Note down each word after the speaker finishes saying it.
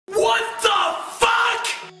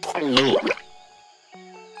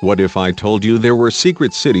What if I told you there were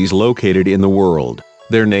secret cities located in the world,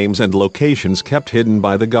 their names and locations kept hidden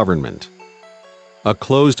by the government? A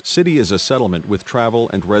closed city is a settlement with travel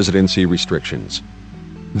and residency restrictions.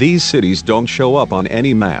 These cities don't show up on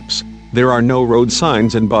any maps. There are no road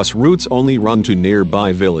signs and bus routes only run to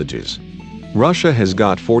nearby villages. Russia has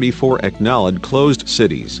got 44 acknowledged closed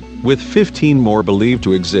cities, with 15 more believed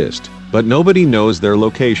to exist, but nobody knows their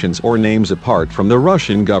locations or names apart from the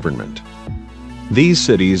Russian government. These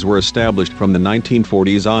cities were established from the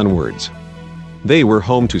 1940s onwards. They were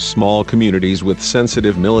home to small communities with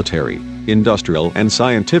sensitive military, industrial and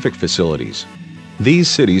scientific facilities. These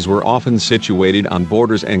cities were often situated on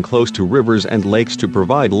borders and close to rivers and lakes to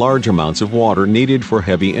provide large amounts of water needed for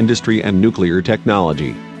heavy industry and nuclear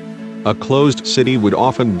technology. A closed city would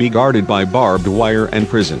often be guarded by barbed wire and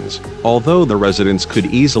prisons, although the residents could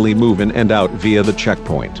easily move in and out via the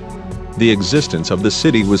checkpoint. The existence of the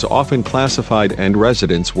city was often classified and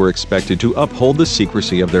residents were expected to uphold the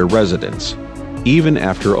secrecy of their residence. Even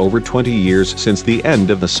after over 20 years since the end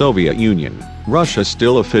of the Soviet Union, Russia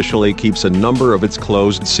still officially keeps a number of its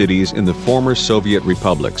closed cities in the former Soviet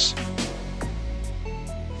republics.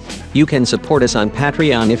 You can support us on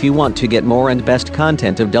Patreon if you want to get more and best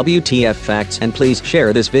content of WTF Facts, and please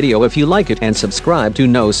share this video if you like it and subscribe to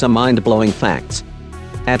know some mind-blowing facts.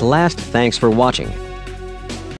 At last, thanks for watching.